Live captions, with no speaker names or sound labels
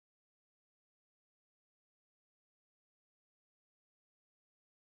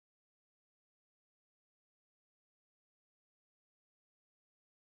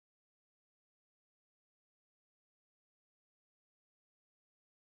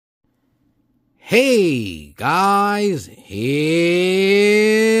Hey guys,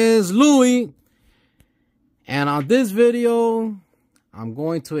 here's Louie, and on this video I'm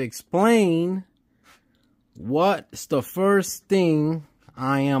going to explain what's the first thing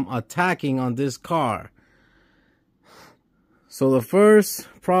I am attacking on this car. So the first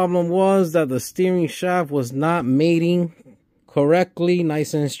problem was that the steering shaft was not mating correctly,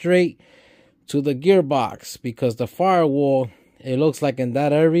 nice and straight to the gearbox, because the firewall, it looks like in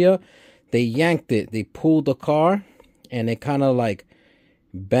that area they yanked it, they pulled the car and it kind of like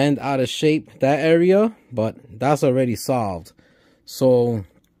bent out of shape, that area, but that's already solved. So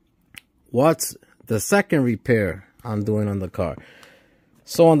what's the second repair I'm doing on the car?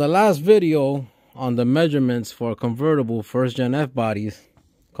 So on the last video on the measurements for convertible first gen F bodies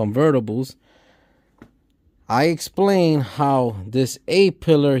convertibles, I explained how this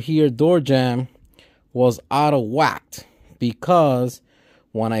A-pillar here door jamb was out of whack, because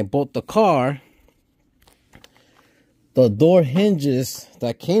when I bought the car, the door hinges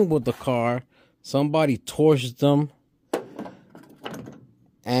that came with the car, somebody torched them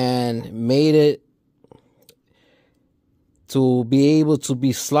and made it to be able to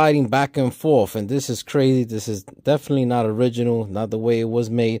be sliding back and forth. And this is crazy. This is definitely not original, not the way it was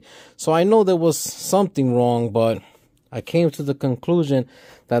made. So I know there was something wrong, but I came to the conclusion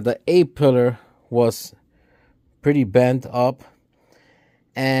that the A-pillar was pretty bent up.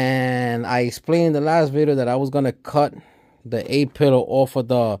 And I explained in the last video that I was going to cut the A-pillar off of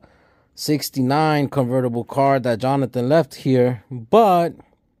the 69 convertible car that Jonathan left here, but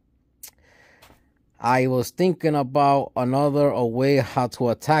I was thinking about another way how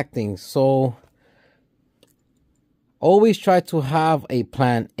to attack things. So always try to have a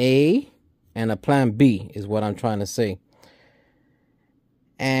plan A and a plan B is what I'm trying to say.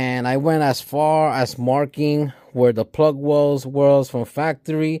 And I went as far as marking where the plug wells was from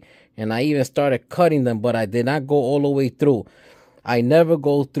factory, and I even started cutting them, but I did not go all the way through. I never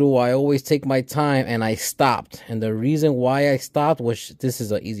go through. I always take my time, and I stopped. And the reason why I stopped, which this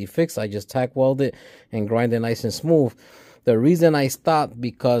is an easy fix, I just tack weld it and grind it nice and smooth. The reason I stopped,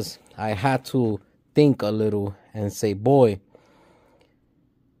 because I had to think a little and say, boy,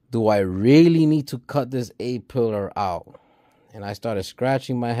 do I really need to cut this A-pillar out? And I started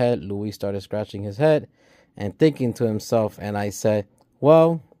scratching my head. Louis started scratching his head and thinking to himself. And I said,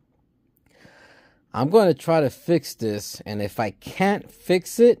 well, I'm going to try to fix this. And if I can't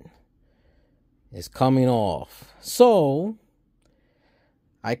fix it, it's coming off. So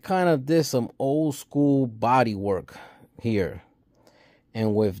I kind of did some old school body work here.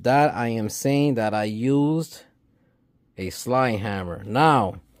 And with that, I am saying that I used a slide hammer.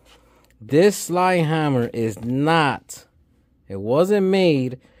 Now, this slide hammer is not... It wasn't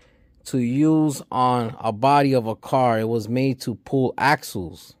made to use on a body of a car. It was made to pull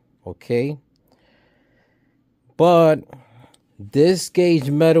axles, okay? But this gauge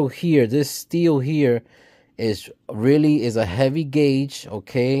metal here, this steel here, is a heavy gauge,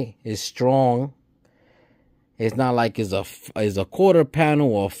 okay? It's strong. It's not like it's a quarter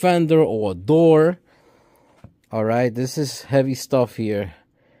panel or a fender or a door. All right, this is heavy stuff here.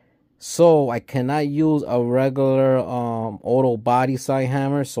 So I cannot use a regular auto body side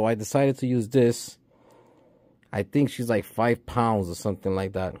hammer. So I decided to use this. I think she's like 5 pounds or something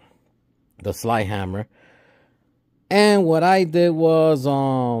like that, the slide hammer. And what I did was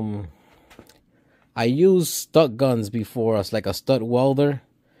I used stud guns before, as like a stud welder,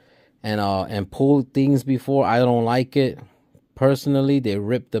 and pulled things before. I don't like it personally. They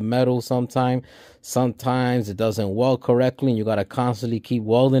rip the metal sometimes. Sometimes it doesn't weld correctly and you got to constantly keep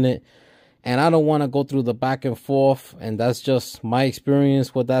welding it. And I don't want to go through the back and forth. And that's just my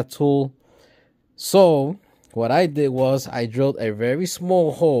experience with that tool. So what I did was I drilled a very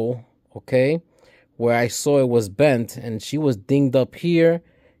small hole, okay, where I saw it was bent. And she was dinged up here,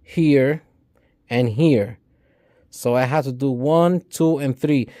 here, and here. So I had to do 1, 2, and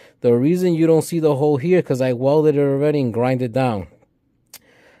 3. The reason you don't see the hole here, because I welded it already and grind it down.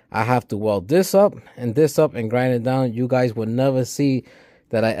 I have to weld this up and grind it down. You guys would never see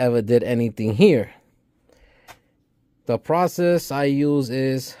that I ever did anything here. The process I use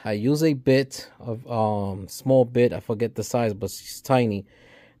is I use a bit of small bit. I forget the size, but it's tiny.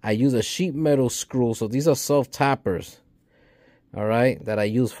 I use a sheet metal screw. So these are self tappers. All right, that I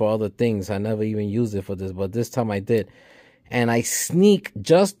use for other things. I never even used it for this, but this time I did. And I sneak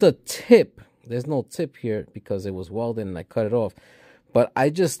just the tip. There's no tip here because it was welded and I cut it off. But I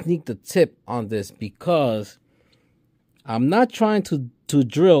just sneak the tip on this because I'm not trying to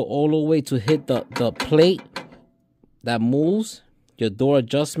drill all the way to hit the plate that moves, your door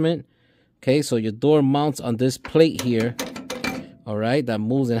adjustment. Okay, so your door mounts on this plate here. all right, that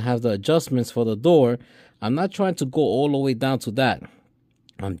moves and has the adjustments for the door. I'm not trying to go all the way down to that.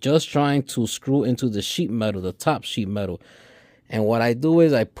 I'm just trying to screw into the sheet metal, the top sheet metal. And what I do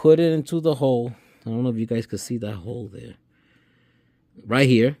is I put it into the hole. I don't know if you guys can see that hole there. Right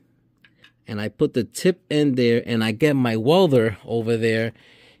here. And I put the tip in there, and I get my welder over there,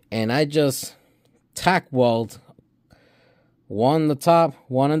 and I just tack weld. One on the top,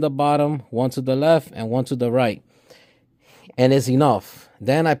 one on the bottom, one to the left, and one to the right. And it's enough.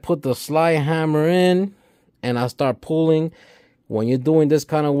 Then I put the slide hammer in, and I start pulling. When you're doing this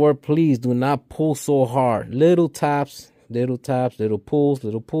kind of work, please do not pull so hard. Little taps, little taps, little pulls,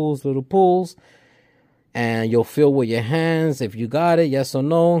 little pulls, little pulls. And you'll feel with your hands if you got it, yes or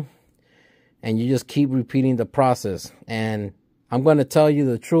no. And you just keep repeating the process. And I'm going to tell you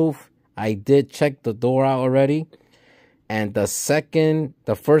the truth. I did check the door out already. And the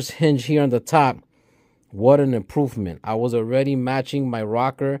first hinge here on the top, what an improvement. I was already matching my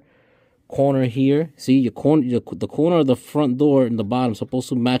rocker corner here. See, the corner of the front door in the bottom is supposed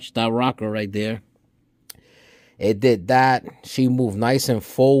to match that rocker right there. It did that. She moved nice and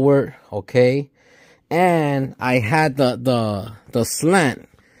forward, okay? And I had the slant.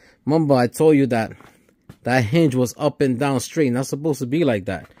 Remember, I told you that hinge was up and down straight. Not supposed to be like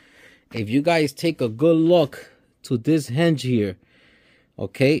that. If you guys take a good look to this hinge here,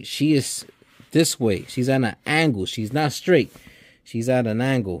 okay, she is this way. She's at an angle. She's not straight. She's at an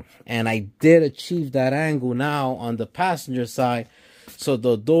angle. And I did achieve that angle now on the passenger side. So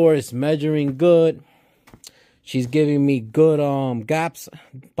the door is measuring good. She's giving me good gaps,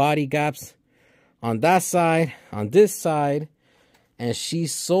 body gaps on that side, on this side. And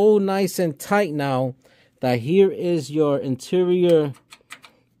she's so nice and tight now that here is your interior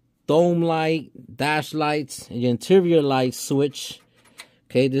dome light, dash lights, and your interior light switch.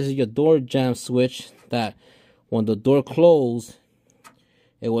 Okay, this is your door jamb switch that when the door closes,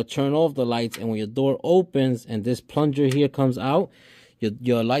 it will turn off the lights. And when your door opens and this plunger here comes out,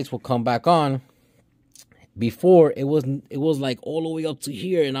 your lights will come back on. Before, it was like all the way up to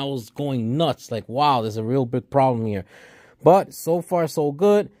here, and I was going nuts. Like, wow, there's a real big problem here. But so far, so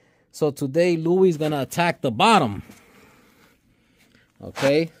good. So today, Louis is going to attack the bottom.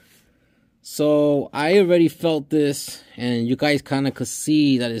 Okay. So I already felt this, and you guys kind of could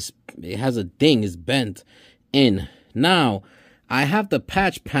see that it has a ding. It's bent in. Now, I have the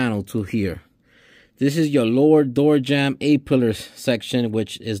patch panel to here. This is your lower door jamb A-pillar section,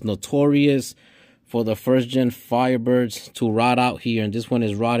 which is notorious for the first gen Firebirds to rot out here. And this one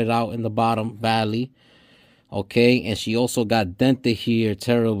is rotted out in the bottom badly. Okay, and she also got dented here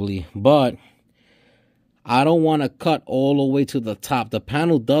terribly. But I don't want to cut all the way to the top. The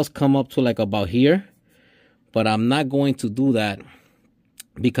panel does come up to like about here. But I'm not going to do that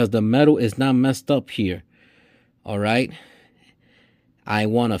because the metal is not messed up here. Alright. I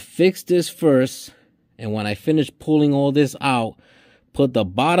want to fix this first. And when I finish pulling all this out, put the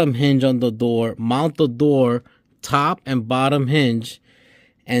bottom hinge on the door, mount the door, top and bottom hinge,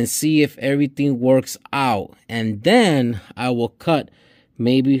 and see if everything works out. And then I will cut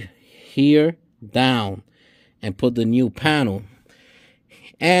maybe here down and put the new panel.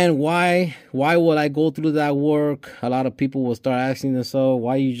 And why would I go through that work? A lot of people will start asking themselves,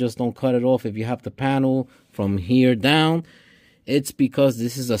 why you just don't cut it off if you have the panel from here down? It's because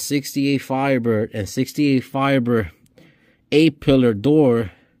this is a 68 Firebird, and 68 Firebird A-pillar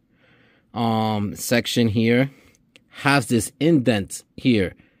door section here has this indent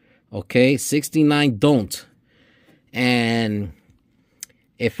here. Okay, 69 don't. And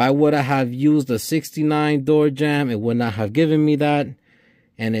if I would have used a 69 door jamb, it would not have given me that.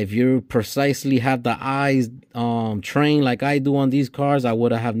 And if you precisely have the eyes trained like I do on these cars, I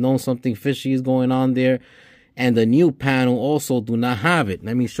would have known something fishy is going on there. And the new panel also do not have it.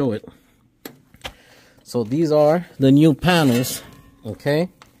 Let me show it. So these are the new panels. Okay.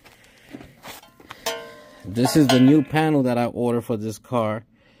 This is the new panel that I ordered for this car.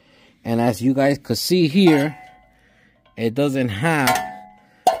 And as you guys could see here, it doesn't have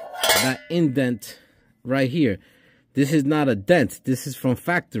that indent right here. This is not a dent. This is from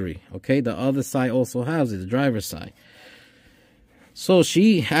factory. Okay. The other side also has it, the driver's side. So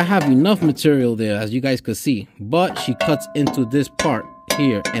I have enough material there, as you guys could see, but she cuts into this part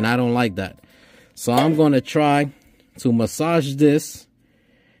here, and I don't like that. So I'm going to try to massage this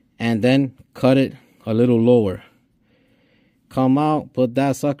and then cut it a little lower. Come out, put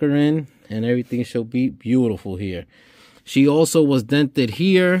that sucker in, and everything should be beautiful here. She also was dented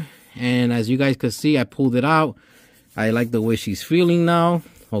here, and as you guys could see, I pulled it out. I like the way she's feeling now.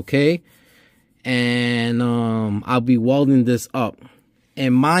 Okay. And I'll be welding this up.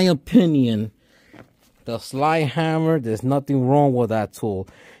 In my opinion, the slide hammer, there's nothing wrong with that tool.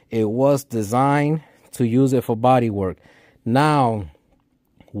 It was designed to use it for body work. Now,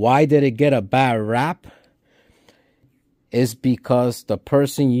 why did it get a bad rap? It's because the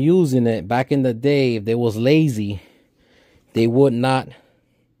person using it back in the day, if they was lazy, they would not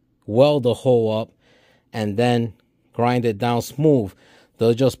weld the hole up and then grind it down smooth.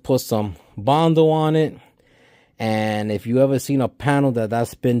 They'll just put some Bondo on it. And if you ever seen a panel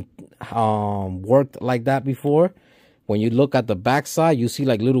that's been worked like that before, when you look at the backside, you see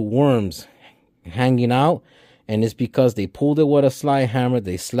like little worms hanging out. And it's because they pulled it with a slide hammer,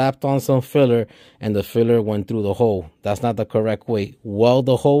 they slapped on some filler, and the filler went through the hole. That's not the correct way. Weld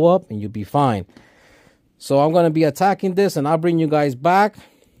the hole up and you'll be fine. So I'm going to be attacking this, and I'll bring you guys back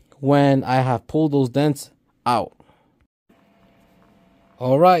when I have pulled those dents out.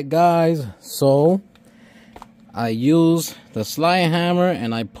 Alright guys, so I use the slide hammer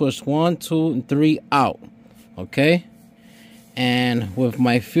and I push 1, 2, and 3 out. Okay? And with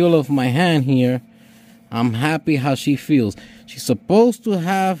my feel of my hand here, I'm happy how she feels. She's supposed to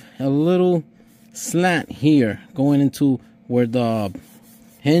have a little slant here going into where the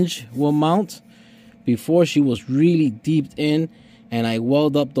hinge will mount. Before, she was really deep in, and I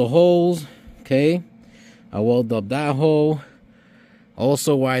weld up the holes. Okay, I weld up that hole.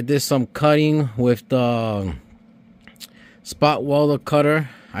 Also, where I did some cutting with the spot welder cutter,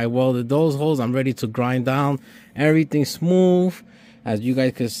 I welded those holes. I'm ready to grind down everything smooth. As you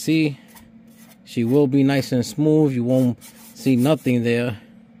guys can see, she will be nice and smooth. You won't see nothing there.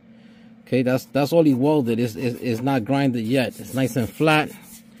 Okay, that's all he welded. It's not grinded yet. It's nice and flat.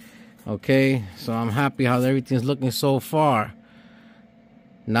 Okay, so I'm happy how everything's looking so far.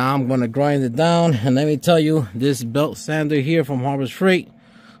 Now I'm gonna grind it down, and let me tell you, this belt sander here from Harvest Freight,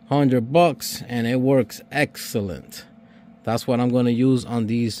 $100, and it works excellent. That's what I'm gonna use on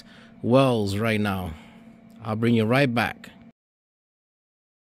these welds right now. I'll bring you right back.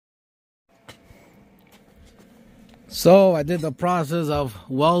 So I did the process of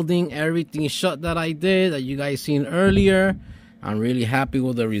welding everything shut that I did, that you guys seen earlier. I'm really happy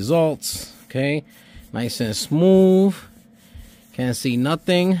with the results. Okay, nice and smooth. Can't see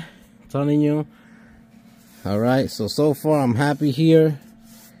nothing, I'm telling you. All right, so far I'm happy here.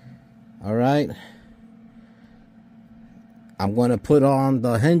 All right, I'm gonna put on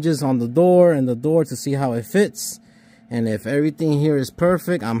the hinges on the door and the door to see how it fits. And if everything here is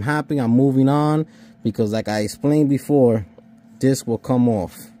perfect, I'm happy. I'm moving on, because like I explained before, this will come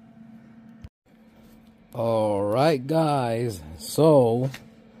off. All right guys, so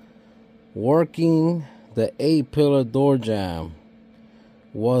working the 8-pillar door jamb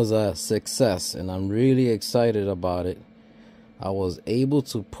was a success, and I'm really excited about it. I was able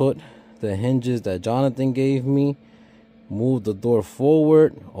to put the hinges that Jonathan gave me, move the door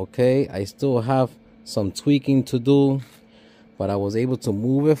forward. Okay, I still have some tweaking to do, but I was able to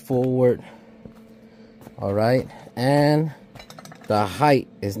move it forward. All right, and the height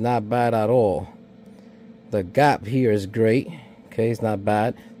is not bad at all. The gap here is great. Okay, it's not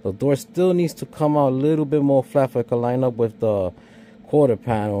bad. The door still needs to come out a little bit more flat so it can line up with the quarter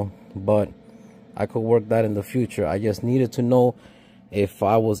panel, but I could work that in the future. I just needed to know if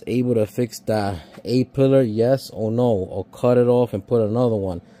I was able to fix that 8-pillar, yes or no, or cut it off and put another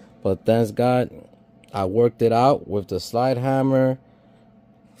one. But thanks God, I worked it out with the slide hammer,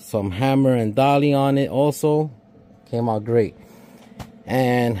 some hammer and dolly on it also. Came out great.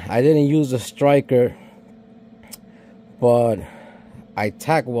 And I didn't use a striker, but I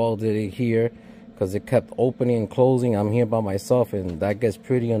tack welded it here because it kept opening and closing. I'm here by myself, and that gets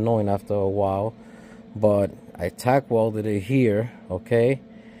pretty annoying after a while. But I tack welded it here, okay?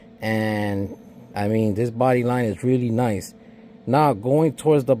 And I mean, this body line is really nice. Now going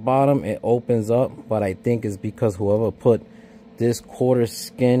towards the bottom, it opens up, but I think it's because whoever put this quarter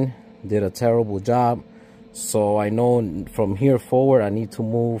skin did a terrible job. So I know from here forward I need to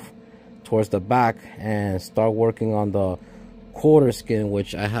move towards the back and start working on the quarter skin,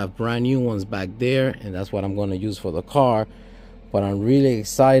 which I have brand new ones back there, and that's what I'm going to use for the car. But I'm really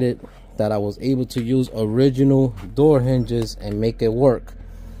excited that I was able to use original door hinges and make it work.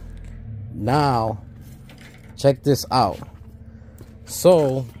 Now check this out.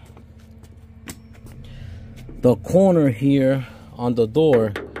 So the corner here on the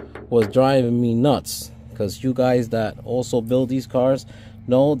door was driving me nuts, because you guys that also build these cars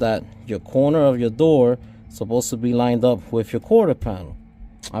know that your corner of your door is supposed to be lined up with your quarter panel.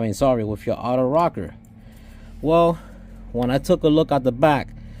 I mean, sorry, with your auto rocker. Well, when I took a look at the back,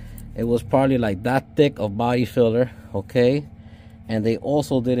 it was probably like that thick of body filler, okay? And they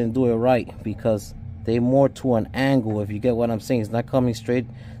also didn't do it right, because they more to an angle, if you get what I'm saying. It's not coming straight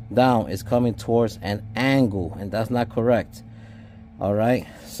down. It's coming towards an angle, and that's not correct. All right,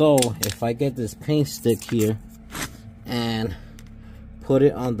 so if I get this paint stick here and put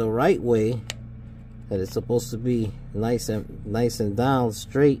it on the right way that it's supposed to be, nice and down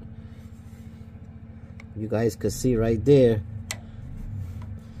straight, you guys could see right there.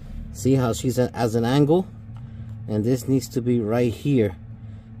 See how she's as an angle, and this needs to be right here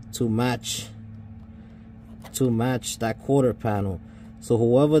to match that quarter panel. So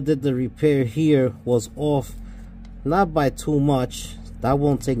whoever did the repair here was off, not by too much. That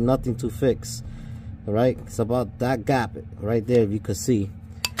won't take nothing to fix. All right, it's about that gap right there, if you could see.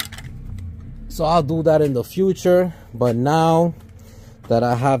 So I'll do that in the future, but now that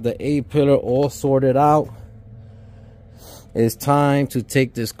I have the A-pillar all sorted out, it's time to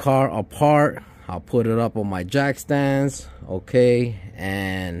take this car apart. I'll put it up on my jack stands, okay,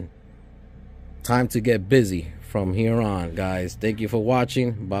 and time to get busy from here on, guys. Thank you for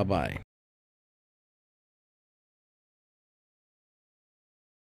watching. Bye bye.